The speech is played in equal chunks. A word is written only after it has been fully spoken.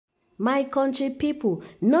My country people,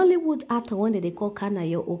 Nollywood actor when they call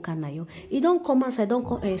Kanayo O Kanayo, he don't come outside, don't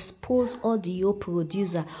come expose all the old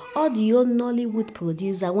producer, all the old Nollywood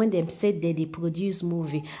producer when them said that they produce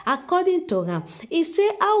movie. According to him, he say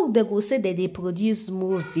how they go say that they produce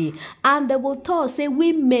movie, and they go talk say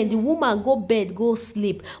women, the woman go bed, go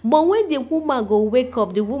sleep. But when the woman go wake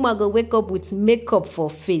up with makeup for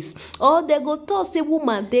face. Or they go talk say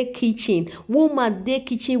woman dey kitchen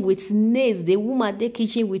with nails, the woman dey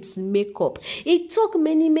kitchen with makeup. He talk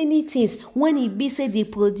many things when he be say the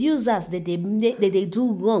producers that they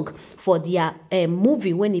do wrong for their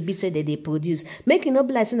movie when he be say that they produce. Make it not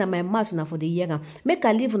be like saying my mouth now for the year. Make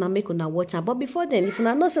I leave una make una watch am. But before then, if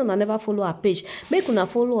una know say una never follow our page, make una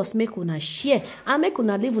follow us, make una share, and make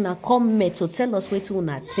una leave una comment to tell us what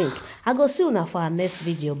una think. I go see una for our next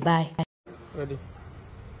video. Bye. Ready.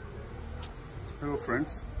 Hello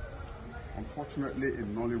friends. Unfortunately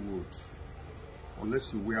in Nollywood,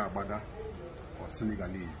 unless you wear Abada or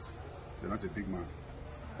Senegalese, you're not a big man.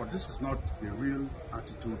 But this is not the real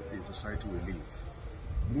attitude in society we live.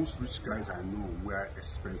 Most rich guys I know wear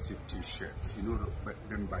expensive t-shirts. You know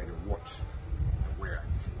them by the watch they wear.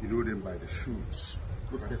 You know them by the shoes.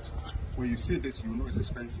 Look at it. When you see this, you know it's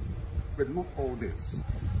expensive. But not all this.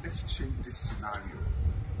 Let's change this scenario.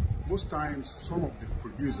 Most times, some of the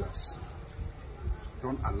producers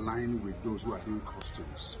don't align with those who are doing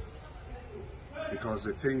costumes because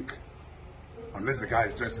they think unless the guy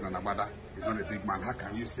is dressed in an abada, he's not a big man. How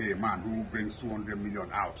can you say a man who brings 200 million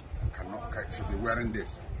out should be wearing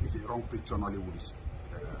this? It's a wrong picture Nollywood is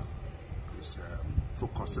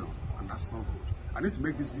focusing on, and that's not good. I need to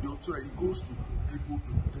make this video so that it goes to people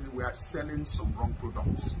today. We are selling some wrong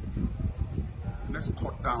products. Let's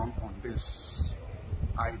cut down on this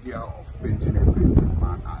idea of painting every big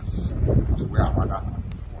man as must wear Abada,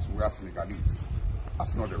 must wear Senegalese.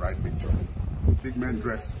 That's not the right picture. Big men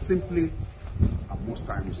dress simply and most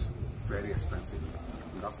times very expensive.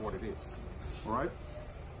 And that's what it is. Alright?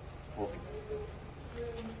 Okay.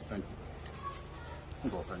 Thank you.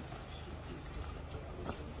 Thank you.